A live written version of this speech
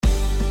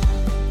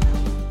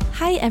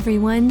Hi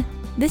everyone,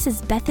 this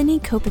is Bethany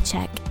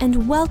Kopacek,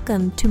 and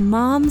welcome to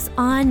Moms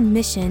on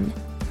Mission,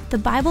 the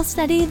Bible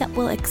study that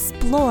will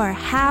explore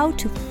how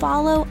to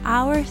follow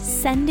our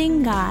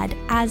sending God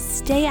as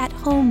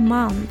stay-at-home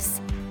moms.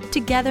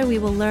 Together we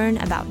will learn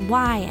about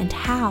why and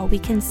how we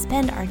can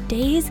spend our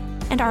days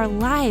and our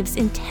lives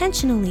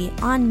intentionally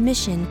on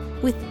mission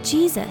with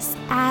Jesus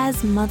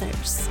as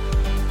mothers.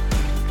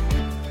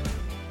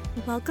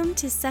 Welcome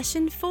to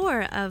Session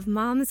 4 of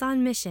Moms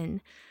on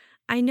Mission.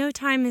 I know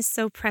time is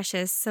so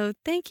precious, so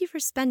thank you for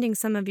spending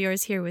some of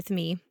yours here with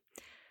me.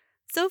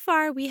 So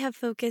far, we have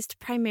focused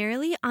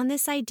primarily on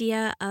this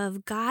idea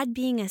of God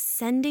being a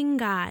sending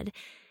God,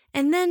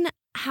 and then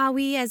how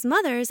we as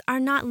mothers are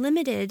not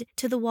limited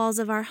to the walls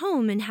of our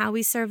home and how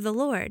we serve the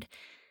Lord.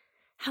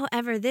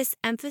 However, this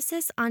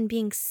emphasis on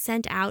being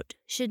sent out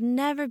should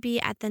never be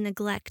at the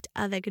neglect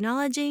of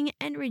acknowledging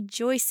and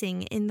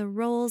rejoicing in the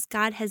roles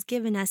God has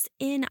given us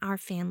in our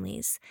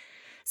families.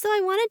 So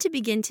I wanted to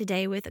begin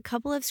today with a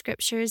couple of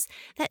scriptures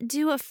that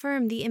do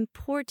affirm the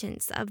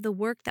importance of the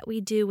work that we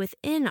do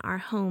within our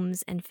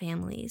homes and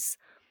families.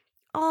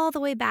 All the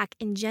way back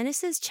in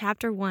Genesis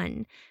chapter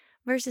 1,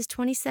 verses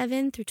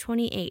 27 through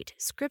 28,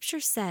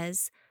 Scripture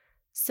says,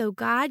 "So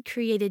God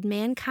created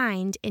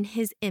mankind in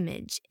His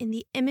image. In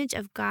the image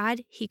of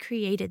God He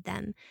created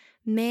them.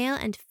 Male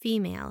and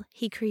female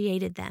He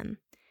created them.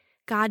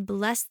 God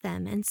blessed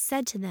them and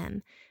said to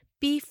them,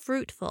 'Be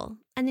fruitful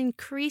and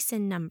increase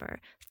in number.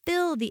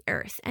 Fill the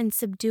earth and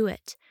subdue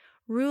it.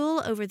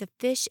 Rule over the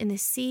fish in the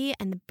sea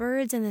and the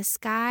birds in the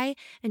sky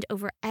and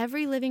over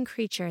every living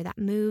creature that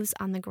moves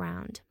on the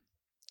ground.'"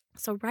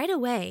 So right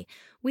away,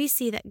 we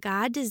see that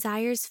God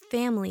desires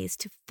families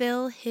to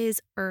fill His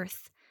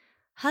earth,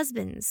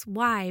 husbands,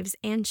 wives,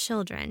 and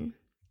children.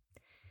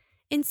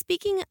 In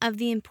speaking of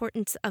the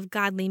importance of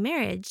godly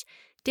marriage,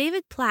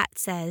 David Platt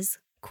says,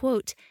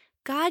 quote,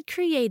 "God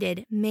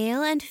created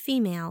male and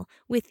female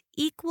with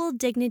equal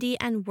dignity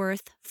and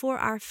worth for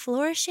our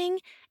flourishing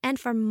and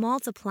for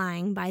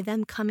multiplying by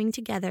them coming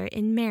together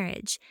in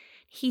marriage.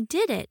 He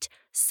did it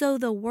so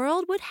the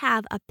world would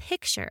have a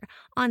picture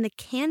on the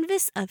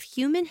canvas of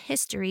human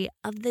history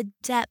of the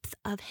depth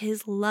of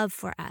His love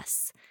for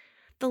us.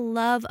 The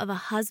love of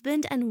a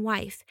husband and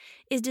wife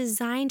is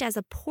designed as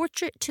a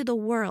portrait to the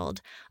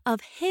world of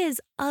His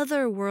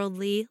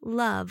otherworldly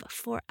love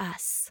for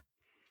us."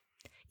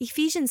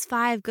 Ephesians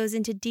 5 goes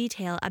into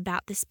detail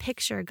about this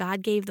picture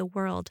God gave the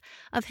world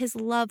of His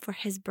love for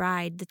His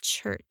bride, the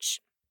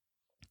church.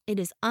 It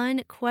is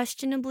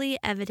unquestionably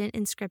evident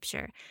in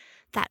Scripture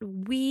that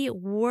we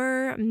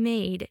were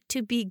made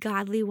to be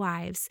godly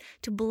wives,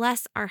 to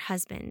bless our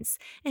husbands,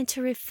 and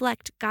to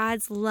reflect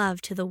God's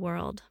love to the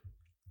world.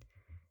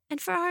 And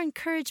for our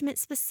encouragement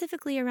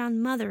specifically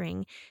around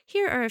mothering,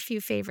 here are a few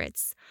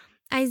favorites.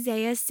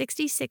 Isaiah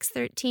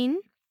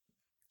 66:13.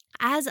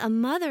 "As a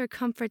mother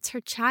comforts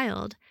her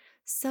child,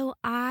 so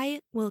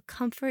I will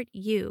comfort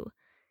you,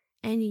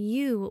 and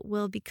you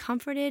will be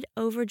comforted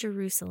over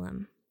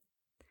Jerusalem."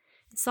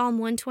 Psalm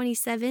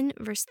 127,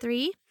 verse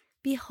 3,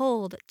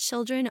 "Behold,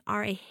 children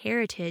are a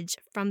heritage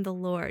from the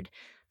Lord,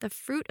 the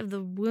fruit of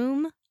the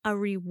womb a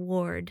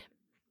reward."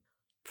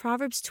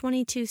 Proverbs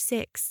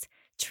 22:6,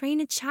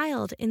 "Train a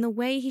child in the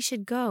way he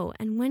should go,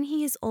 and when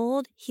he is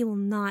old, he will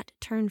not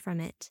turn from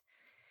it."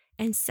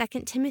 And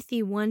 2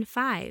 Timothy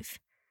 1:5,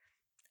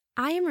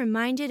 "I am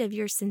reminded of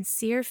your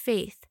sincere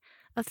faith,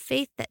 a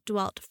faith that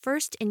dwelt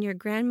first in your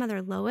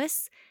grandmother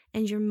Lois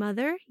and your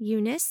mother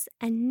Eunice,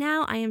 and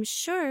now I am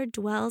sure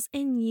dwells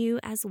in you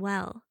as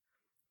well."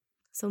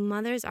 So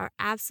mothers are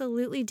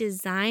absolutely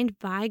designed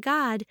by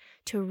God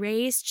to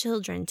raise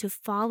children, to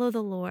follow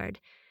the Lord,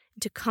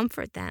 to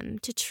comfort them,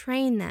 to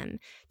train them,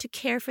 to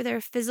care for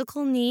their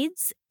physical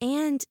needs,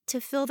 and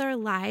to fill their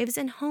lives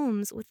and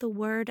homes with the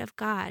Word of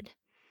God.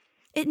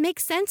 It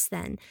makes sense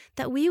then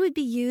that we would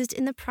be used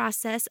in the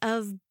process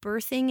of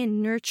birthing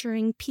and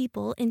nurturing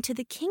people into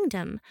the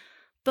kingdom,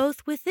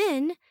 both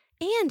within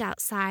and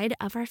outside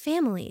of our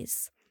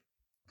families.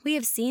 We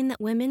have seen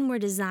that women were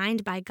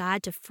designed by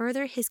God to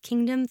further His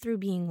kingdom through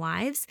being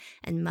wives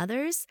and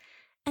mothers,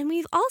 and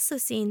we've also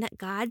seen that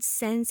God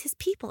sends His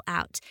people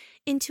out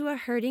into a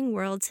hurting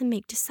world to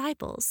make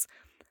disciples.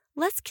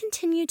 Let's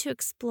continue to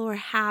explore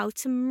how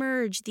to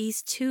merge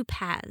these two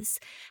paths,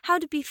 how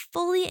to be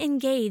fully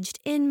engaged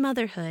in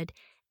motherhood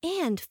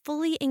and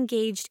fully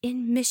engaged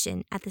in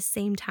mission at the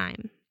same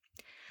time.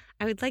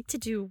 I would like to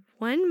do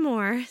one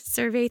more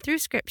survey through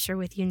Scripture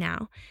with you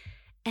now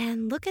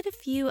and look at a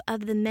few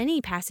of the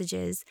many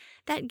passages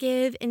that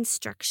give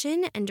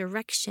instruction and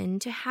direction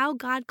to how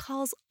God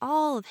calls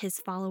all of His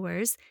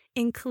followers,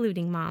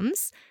 including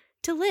moms,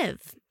 to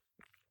live.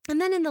 And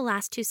then in the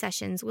last two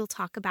sessions, we'll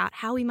talk about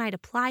how we might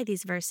apply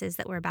these verses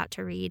that we're about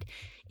to read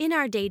in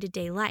our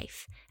day-to-day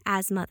life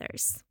as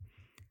mothers.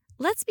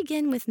 Let's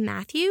begin with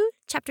Matthew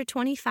chapter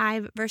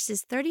 25,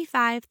 verses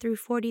 35 through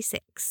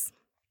 46.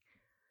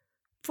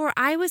 "For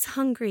I was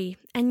hungry,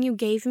 and you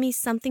gave me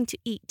something to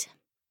eat.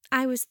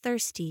 I was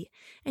thirsty,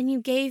 and you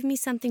gave me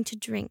something to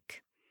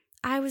drink.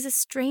 I was a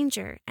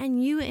stranger,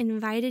 and you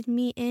invited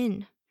me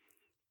in.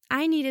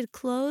 I needed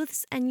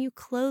clothes, and you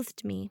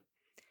clothed me.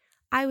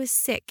 I was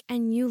sick,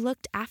 and you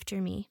looked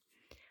after me.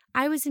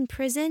 I was in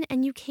prison,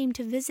 and you came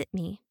to visit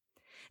me.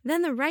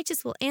 Then the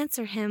righteous will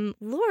answer him,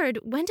 Lord,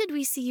 when did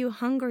we see you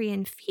hungry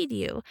and feed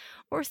you,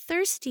 or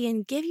thirsty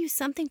and give you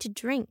something to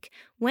drink?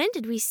 When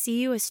did we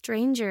see you a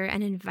stranger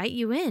and invite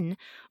you in,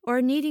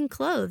 or needing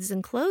clothes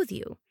and clothe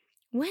you?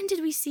 When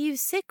did we see you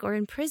sick or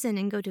in prison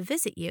and go to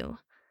visit you?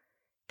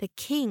 The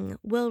king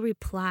will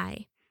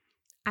reply,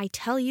 I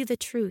tell you the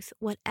truth,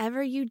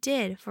 whatever you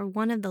did for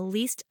one of the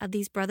least of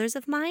these brothers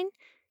of mine,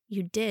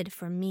 you did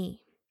for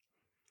me.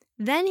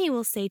 Then he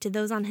will say to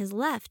those on his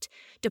left,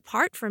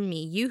 Depart from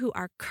me, you who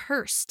are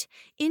cursed,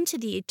 into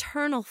the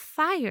eternal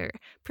fire,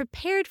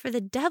 prepared for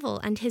the devil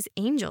and his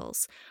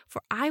angels.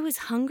 For I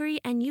was hungry,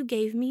 and you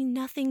gave me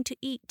nothing to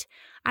eat.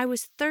 I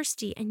was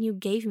thirsty, and you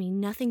gave me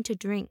nothing to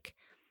drink.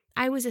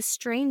 I was a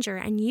stranger,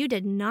 and you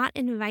did not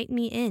invite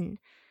me in.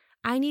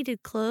 I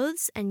needed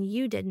clothes, and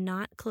you did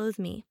not clothe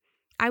me.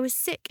 I was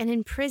sick and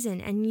in prison,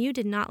 and you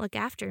did not look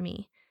after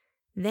me.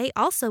 They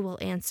also will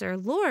answer,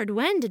 Lord,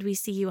 when did we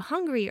see you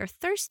hungry or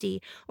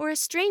thirsty, or a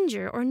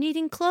stranger, or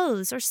needing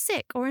clothes, or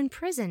sick, or in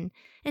prison,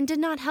 and did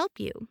not help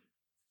you?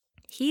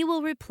 He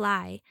will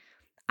reply,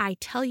 I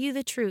tell you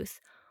the truth,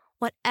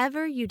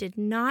 whatever you did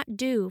not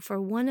do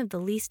for one of the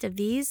least of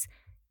these,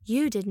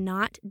 you did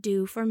not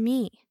do for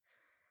me.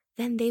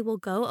 Then they will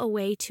go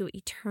away to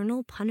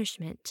eternal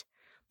punishment,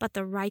 but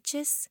the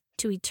righteous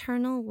to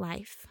eternal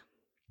life.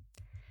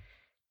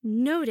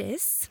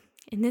 Notice,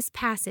 in this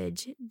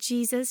passage,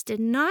 Jesus did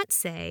not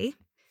say,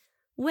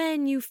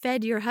 when you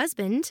fed your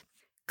husband,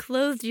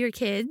 clothed your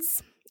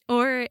kids,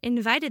 or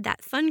invited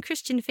that fun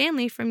Christian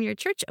family from your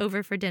church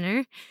over for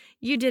dinner,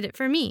 you did it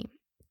for me.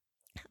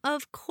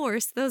 Of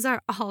course, those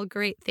are all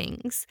great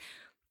things.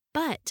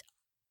 But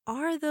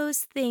are those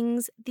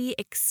things the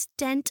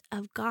extent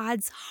of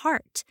God's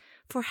heart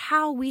for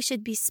how we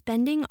should be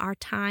spending our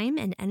time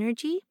and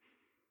energy?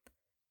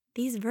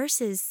 These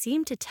verses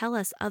seem to tell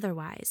us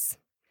otherwise.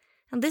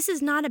 Now, this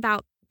is not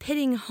about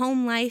pitting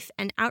home life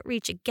and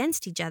outreach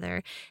against each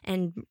other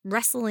and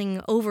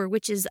wrestling over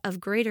which is of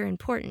greater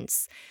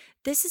importance.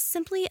 This is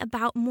simply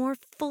about more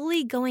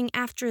fully going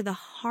after the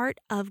heart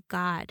of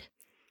God.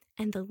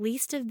 And the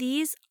least of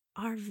these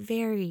are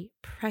very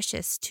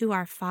precious to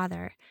our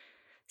Father.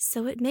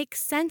 So it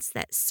makes sense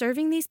that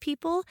serving these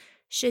people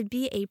should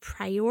be a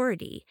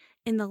priority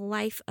in the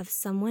life of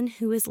someone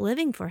who is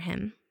living for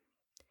Him.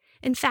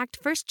 In fact,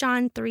 1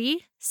 John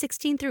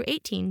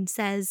 3:16-18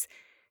 says,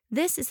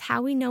 This is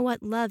how we know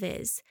what love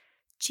is.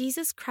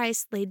 Jesus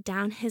Christ laid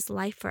down His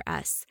life for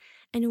us,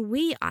 and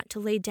we ought to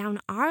lay down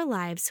our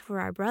lives for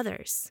our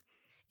brothers.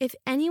 If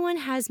anyone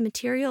has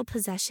material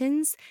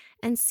possessions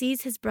and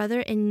sees his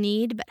brother in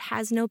need but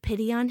has no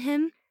pity on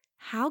him,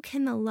 how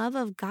can the love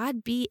of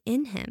God be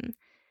in him?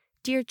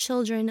 Dear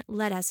children,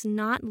 let us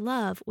not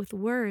love with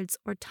words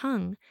or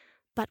tongue,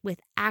 but with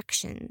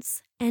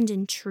actions and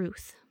in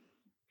truth.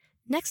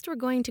 Next, we're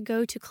going to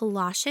go to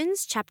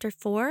Colossians chapter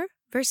 4,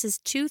 verses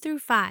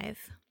 2-5.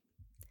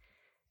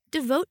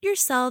 Devote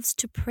yourselves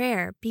to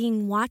prayer,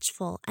 being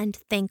watchful and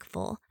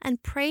thankful,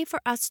 and pray for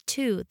us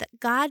too, that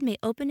God may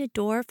open a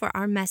door for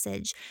our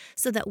message,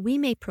 so that we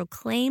may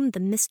proclaim the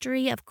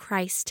mystery of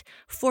Christ,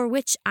 for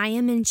which I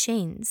am in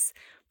chains.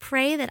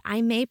 Pray that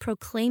I may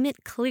proclaim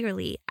it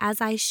clearly, as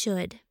I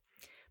should.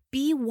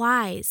 Be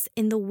wise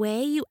in the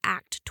way you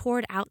act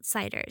toward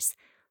outsiders.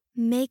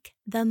 Make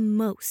the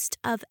most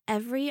of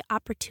every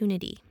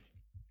opportunity.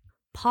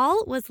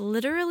 Paul was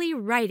literally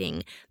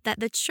writing that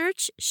the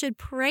church should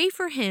pray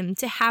for him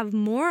to have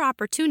more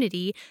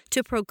opportunity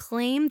to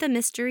proclaim the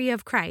mystery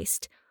of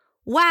Christ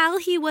while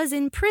he was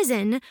in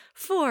prison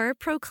for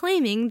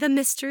proclaiming the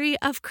mystery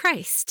of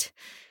Christ.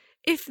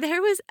 If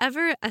there was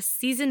ever a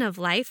season of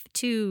life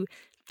to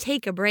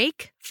take a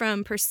break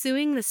from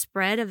pursuing the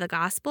spread of the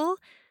gospel,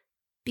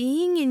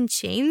 being in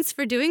chains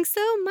for doing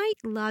so might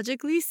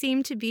logically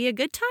seem to be a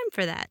good time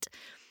for that.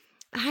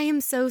 I am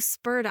so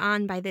spurred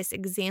on by this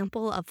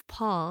example of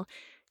Paul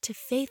to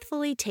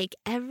faithfully take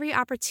every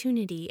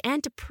opportunity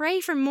and to pray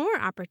for more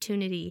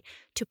opportunity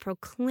to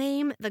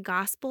proclaim the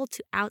gospel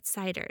to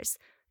outsiders,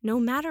 no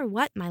matter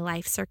what my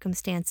life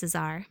circumstances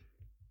are.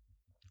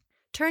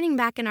 Turning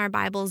back in our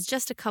Bibles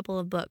just a couple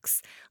of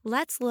books,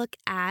 let's look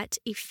at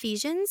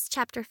Ephesians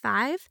chapter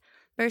 5,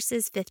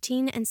 verses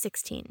 15 and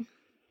 16.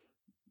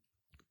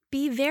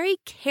 Be very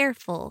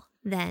careful,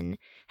 then,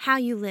 how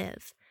you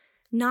live,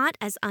 not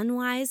as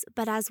unwise,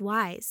 but as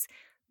wise,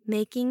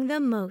 making the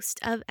most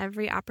of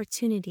every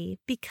opportunity,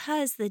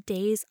 because the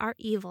days are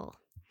evil.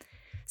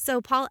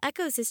 So Paul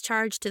echoes his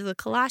charge to the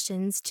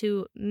Colossians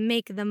to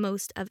make the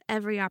most of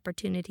every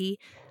opportunity,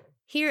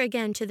 here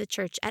again to the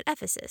church at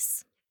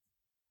Ephesus.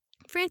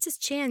 Francis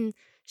Chan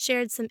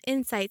shared some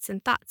insights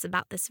and thoughts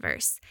about this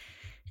verse,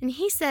 and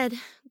he said,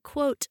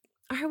 quote,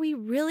 "Are we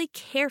really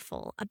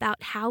careful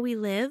about how we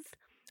live?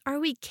 Are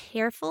we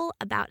careful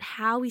about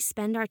how we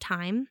spend our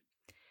time?"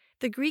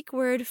 The Greek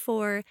word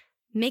for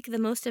make the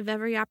most of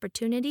every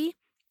opportunity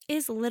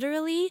is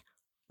literally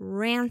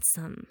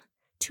ransom,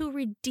 to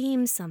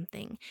redeem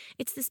something.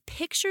 It's this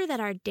picture that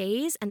our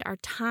days and our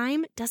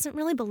time doesn't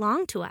really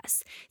belong to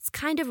us. It's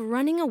kind of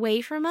running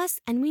away from us,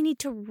 and we need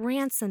to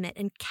ransom it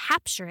and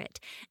capture it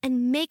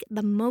and make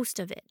the most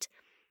of it.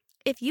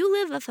 If you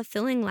live a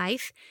fulfilling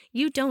life,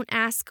 you don't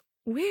ask,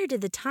 "Where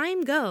did the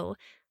time go?"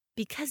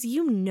 because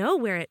you know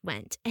where it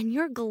went and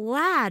you're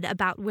glad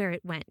about where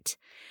it went.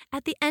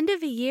 At the end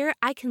of a year,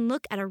 I can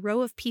look at a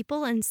row of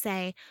people and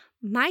say,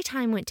 my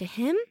time went to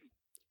him.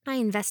 I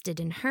invested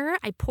in her.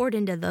 I poured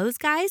into those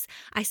guys.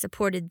 I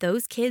supported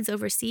those kids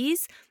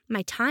overseas.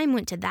 My time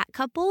went to that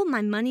couple.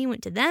 My money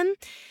went to them.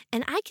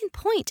 And I can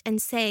point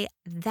and say,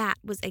 that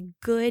was a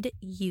good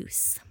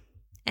use.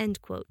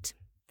 End quote.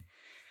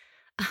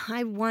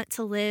 I want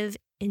to live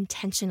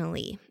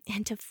intentionally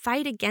and to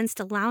fight against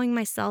allowing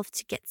myself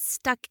to get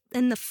stuck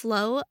in the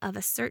flow of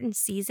a certain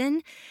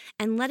season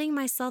and letting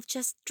myself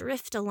just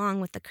drift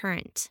along with the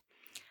current.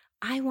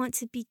 I want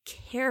to be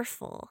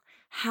careful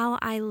how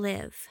I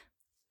live.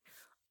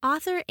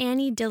 Author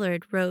Annie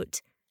Dillard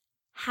wrote,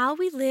 "How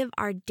we live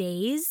our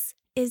days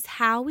is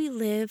how we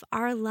live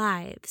our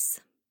lives.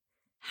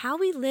 How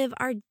we live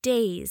our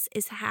days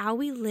is how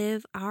we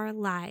live our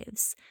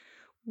lives.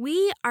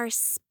 We are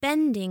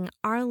spending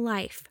our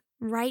life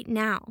right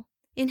now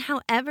in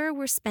however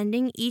we're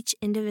spending each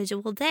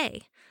individual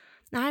day."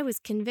 I was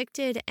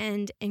convicted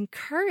and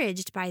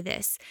encouraged by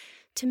this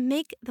to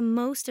make the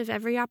most of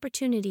every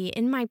opportunity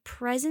in my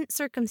present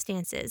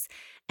circumstances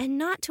and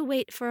not to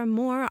wait for a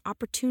more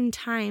opportune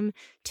time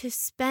to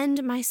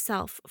spend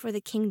myself for the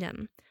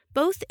kingdom,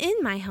 both in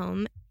my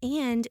home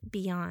and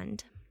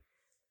beyond.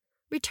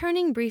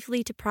 Returning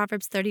briefly to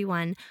Proverbs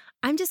 31,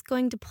 I'm just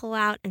going to pull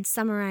out and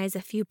summarize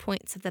a few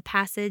points of the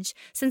passage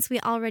since we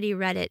already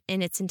read it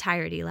in its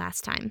entirety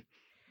last time.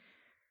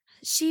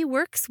 She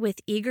works with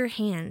eager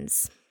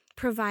hands,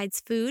 provides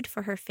food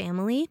for her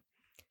family.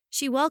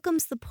 She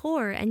welcomes the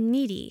poor and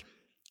needy,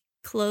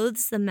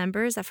 clothes the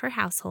members of her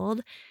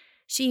household.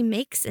 She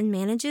makes and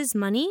manages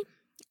money,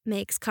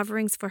 makes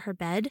coverings for her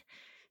bed.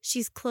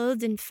 She's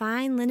clothed in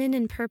fine linen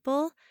and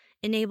purple,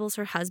 enables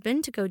her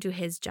husband to go do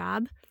his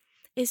job,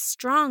 is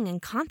strong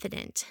and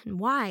confident and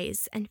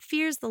wise and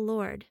fears the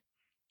Lord.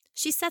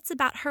 She sets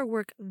about her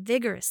work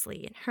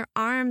vigorously, and her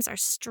arms are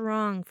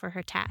strong for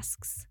her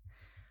tasks.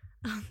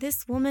 Oh,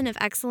 this woman of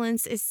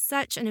excellence is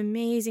such an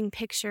amazing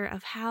picture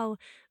of how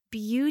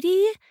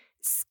beauty,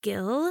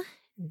 skill,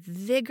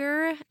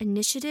 vigor,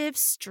 initiative,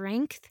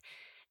 strength,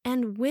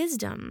 and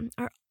wisdom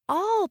are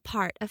all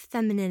part of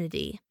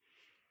femininity.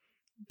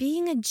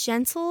 Being a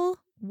gentle,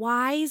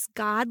 wise,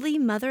 godly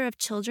mother of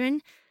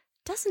children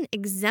doesn't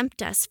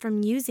exempt us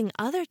from using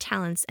other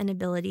talents and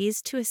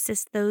abilities to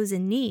assist those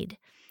in need.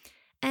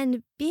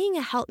 And being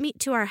a helpmeet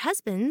to our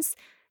husbands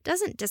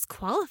doesn't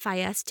disqualify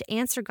us to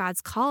answer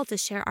God's call to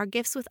share our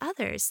gifts with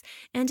others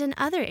and in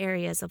other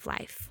areas of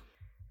life.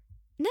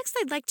 Next,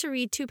 I'd like to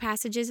read two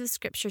passages of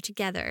Scripture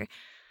together.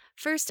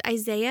 First,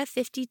 Isaiah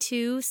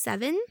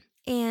 52:7,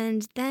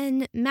 and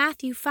then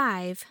Matthew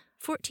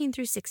 5:14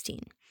 through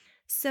 16.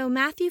 So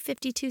Matthew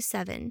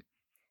 52:7.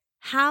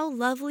 "How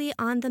lovely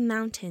on the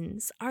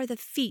mountains are the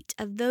feet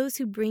of those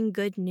who bring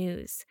good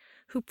news,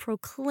 who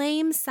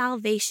proclaim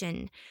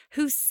salvation,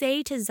 who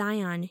say to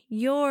Zion,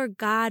 your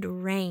God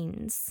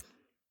reigns."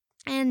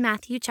 And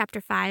Matthew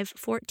chapter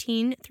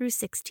 5:14 through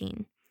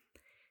 16.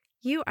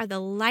 "You are the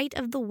light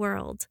of the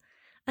world.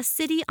 A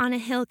city on a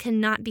hill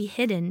cannot be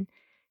hidden.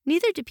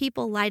 Neither do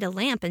people light a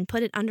lamp and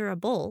put it under a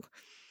bowl.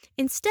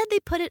 Instead, they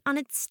put it on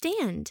its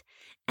stand,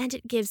 and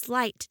it gives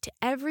light to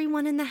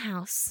everyone in the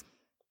house.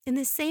 In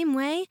the same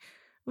way,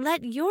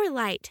 let your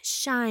light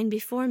shine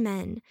before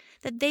men,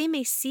 that they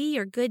may see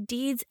your good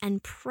deeds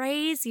and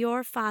praise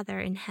your Father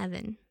in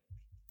heaven."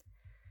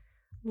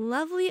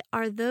 Lovely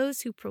are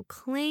those who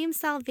proclaim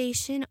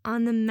salvation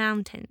on the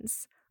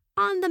mountains.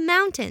 On the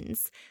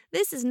mountains!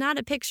 This is not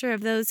a picture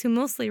of those who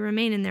mostly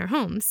remain in their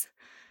homes.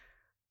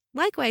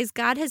 Likewise,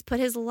 God has put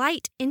his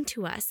light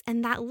into us,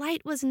 and that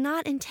light was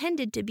not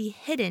intended to be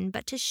hidden,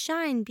 but to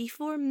shine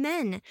before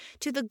men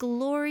to the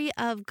glory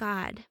of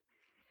God.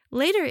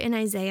 Later in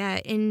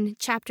Isaiah, in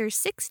chapter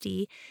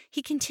 60,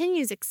 he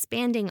continues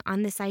expanding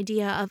on this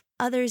idea of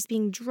others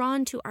being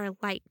drawn to our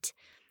light.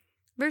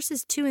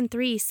 Verses 2 and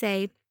 3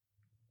 say,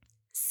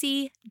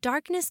 "See,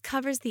 darkness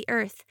covers the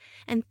earth,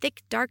 and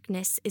thick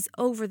darkness is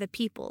over the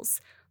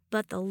peoples.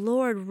 But the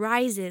Lord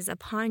rises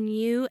upon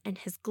you, and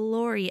his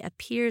glory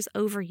appears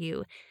over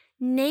you.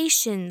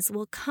 Nations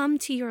will come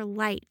to your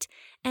light,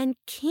 and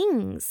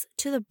kings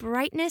to the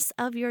brightness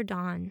of your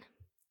dawn."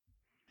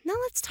 Now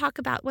let's talk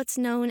about what's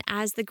known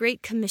as the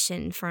Great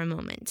Commission for a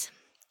moment.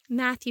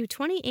 Matthew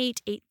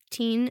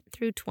 28:18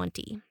 through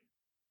 20.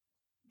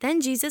 "Then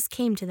Jesus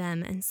came to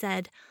them and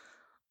said,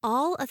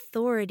 'All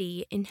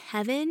authority in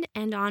heaven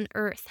and on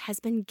earth has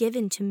been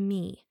given to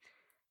me.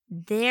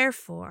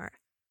 Therefore,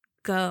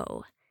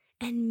 go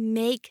and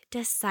make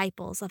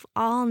disciples of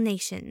all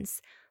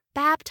nations,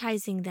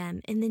 baptizing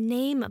them in the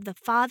name of the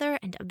Father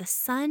and of the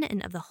Son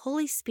and of the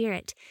Holy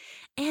Spirit,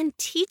 and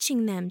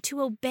teaching them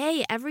to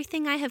obey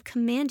everything I have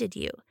commanded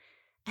you.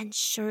 and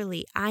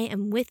surely I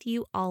am with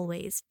you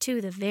always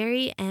to the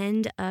very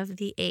end of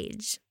the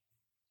age."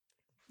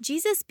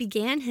 Jesus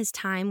began his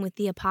time with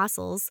the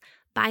apostles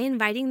by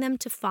inviting them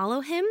to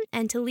follow him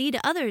and to lead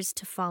others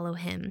to follow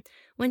him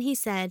when he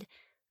said,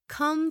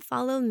 "Come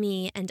follow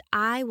me and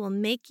I will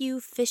make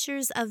you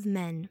fishers of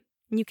men."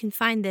 And you can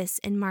find this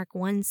in Mark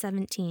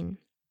 1:17.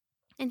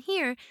 And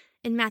here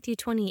in Matthew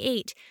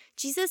 28,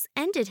 Jesus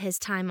ended his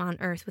time on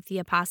earth with the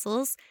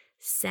apostles,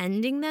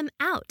 sending them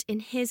out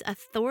in his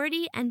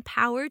authority and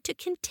power to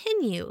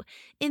continue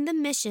in the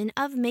mission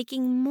of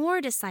making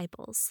more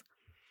disciples.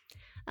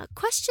 A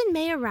question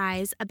may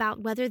arise about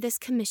whether this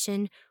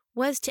commission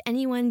was to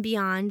anyone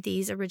beyond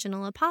these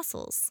original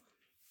apostles.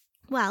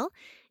 Well,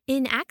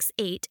 in Acts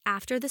 8,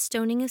 after the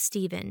stoning of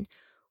Stephen,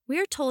 we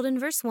are told in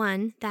verse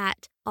 1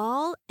 that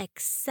all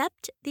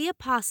except the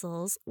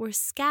apostles were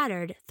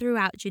scattered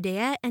throughout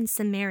Judea and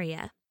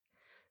Samaria.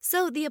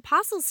 So the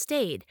apostles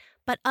stayed,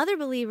 but other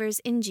believers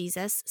in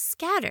Jesus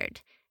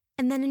scattered.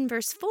 And then in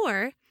verse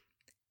 4,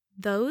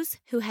 those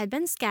who had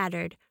been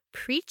scattered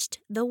preached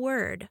the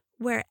word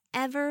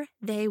wherever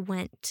they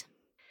went.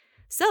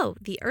 So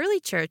the early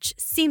church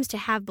seems to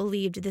have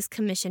believed this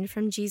commission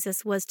from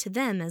Jesus was to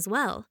them as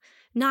well,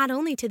 not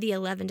only to the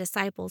 11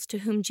 disciples to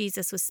whom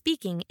Jesus was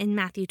speaking in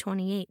Matthew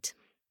 28.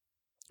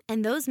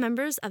 And those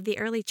members of the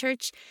early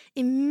church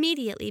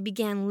immediately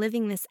began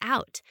living this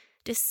out,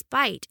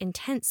 despite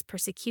intense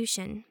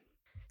persecution.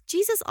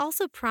 Jesus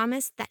also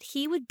promised that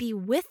he would be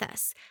with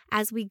us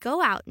as we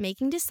go out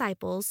making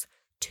disciples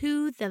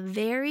to the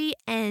very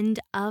end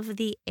of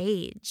the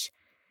age,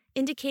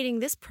 indicating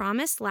this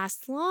promise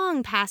lasts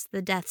long past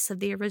the deaths of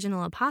the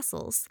original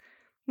apostles.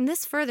 And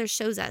this further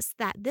shows us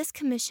that this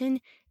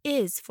commission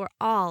is for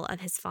all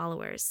of his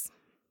followers.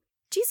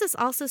 Jesus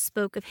also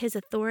spoke of his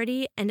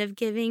authority and of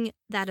giving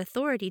that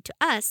authority to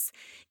us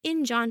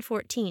in John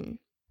 14.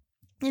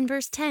 In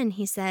verse 10,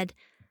 he said,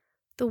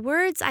 "The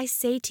words I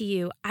say to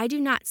you, I do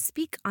not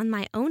speak on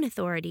my own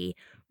authority.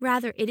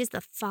 Rather, it is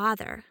the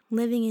Father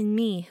living in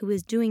me who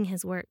is doing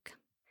his work."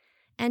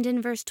 And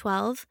in verse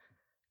 12,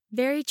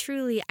 "Very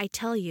truly I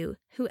tell you,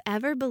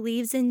 whoever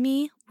believes in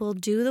me will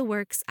do the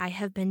works I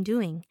have been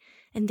doing,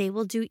 and they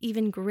will do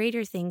even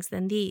greater things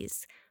than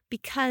these,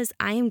 because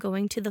I am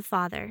going to the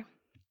Father."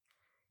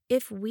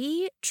 If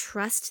we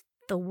trust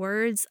the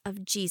words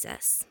of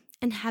Jesus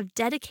and have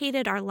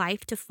dedicated our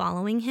life to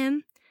following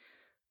him,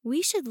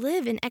 we should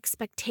live in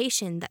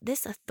expectation that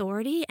this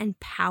authority and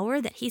power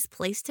that he's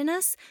placed in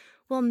us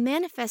will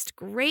manifest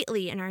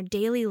greatly in our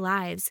daily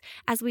lives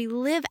as we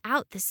live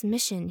out this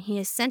mission he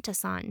has sent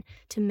us on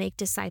to make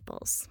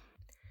disciples.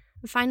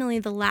 Finally,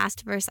 the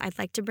last verse I'd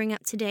like to bring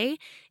up today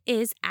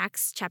is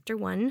Acts chapter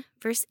 1,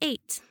 verse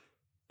 8.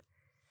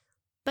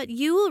 "But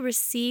you will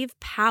receive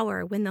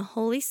power when the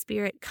Holy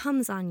Spirit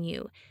comes on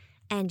you,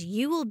 and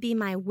you will be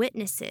my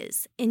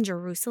witnesses in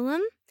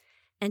Jerusalem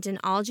and in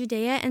all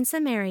Judea and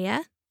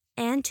Samaria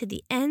and to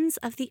the ends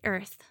of the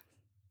earth."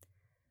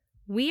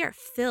 We are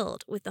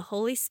filled with the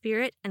Holy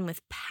Spirit and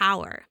with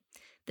power,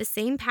 the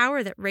same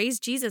power that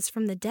raised Jesus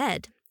from the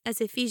dead, as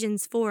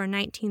Ephesians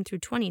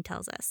 4:19-20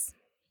 tells us.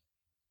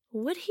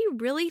 Would he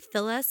really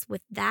fill us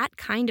with that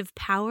kind of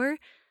power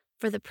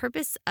for the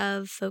purpose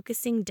of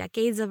focusing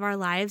decades of our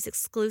lives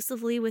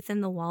exclusively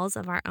within the walls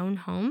of our own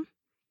home?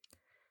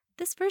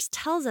 This verse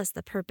tells us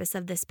the purpose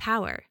of this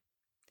power: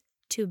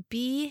 to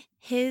be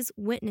his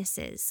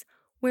witnesses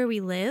where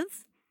we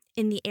live,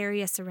 in the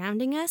area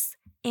surrounding us,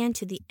 and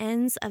to the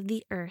ends of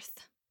the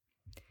earth.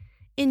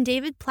 In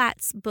David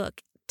Platt's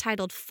book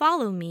titled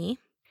 "Follow Me,"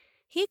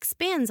 he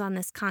expands on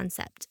this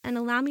concept, and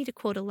allow me to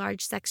quote a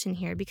large section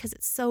here because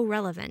it's so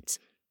relevant.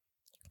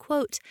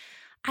 Quote,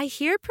 "I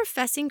hear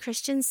professing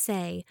Christians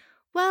say,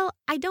 'Well,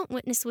 I don't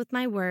witness with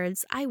my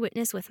words, I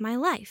witness with my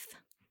life.'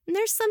 And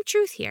there's some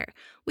truth here.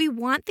 We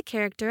want the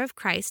character of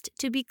Christ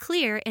to be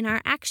clear in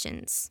our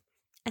actions.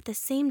 At the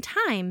same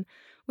time,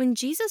 when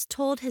Jesus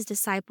told his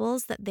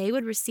disciples that they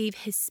would receive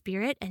his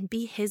Spirit and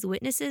be his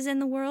witnesses in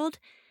the world,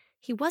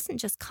 he wasn't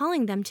just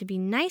calling them to be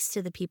nice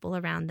to the people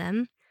around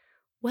them.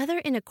 Whether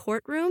in a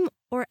courtroom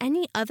or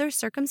any other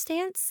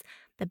circumstance,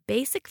 the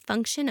basic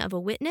function of a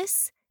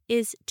witness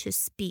is to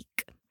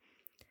speak.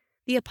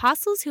 The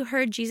apostles who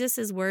heard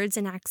Jesus' words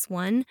in Acts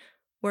 1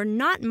 were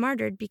not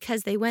martyred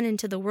because they went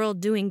into the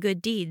world doing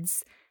good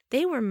deeds.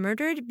 They were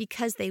murdered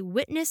because they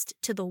witnessed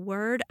to the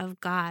word of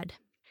God."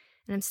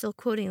 And I'm still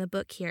quoting the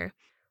book here.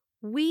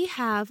 "We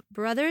have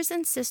brothers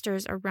and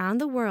sisters around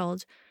the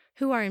world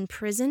who are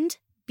imprisoned,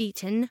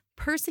 beaten,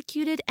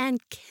 persecuted,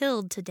 and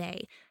killed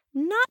today,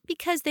 not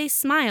because they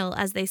smile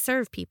as they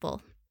serve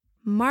people.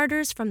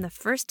 Martyrs from the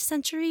 1st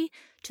century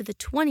to the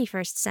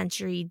 21st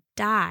century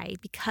die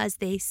because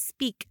they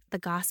speak the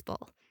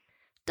gospel.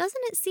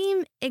 Doesn't it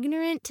seem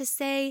ignorant to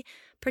say,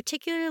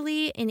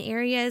 particularly in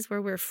areas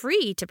where we're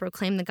free to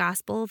proclaim the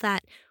gospel,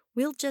 that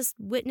we'll just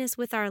witness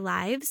with our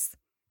lives?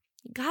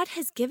 God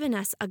has given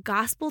us a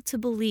gospel to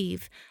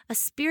believe, a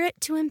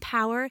spirit to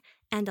empower,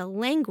 and a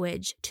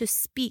language to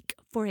speak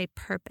for a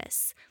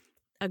purpose.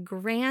 a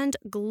grand,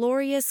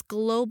 glorious,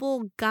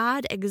 global,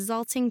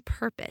 God-exalting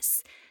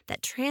purpose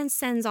that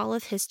transcends all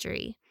of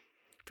history.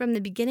 From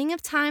the beginning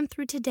of time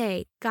through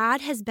today,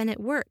 God has been at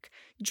work,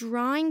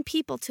 drawing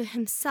people to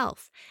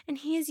himself, and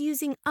he is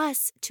using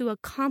us to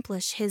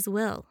accomplish his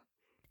will.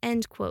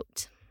 End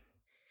quote.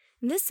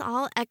 This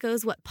all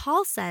echoes what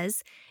Paul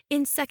says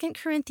in 2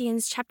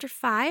 Corinthians chapter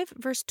 5,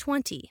 verse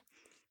 20.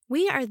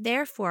 We are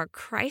therefore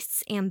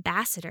Christ's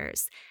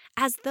ambassadors,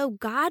 as though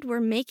God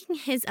were making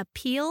his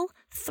appeal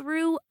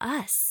through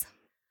us.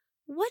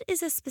 What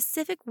is a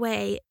specific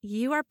way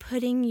you are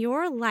putting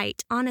your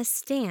light on a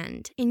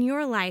stand in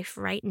your life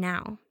right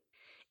now?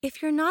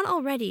 If you're not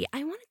already,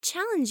 I want to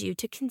challenge you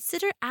to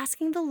consider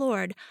asking the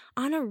Lord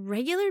on a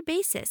regular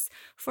basis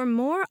for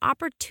more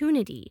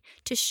opportunity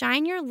to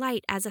shine your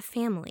light as a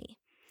family,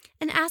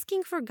 and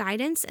asking for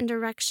guidance and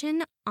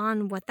direction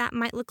on what that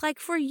might look like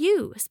for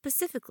you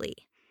specifically.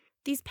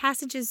 These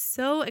passages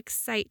so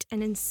excite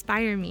and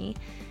inspire me,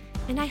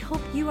 and I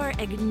hope you are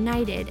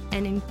ignited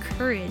and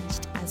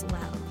encouraged as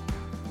well.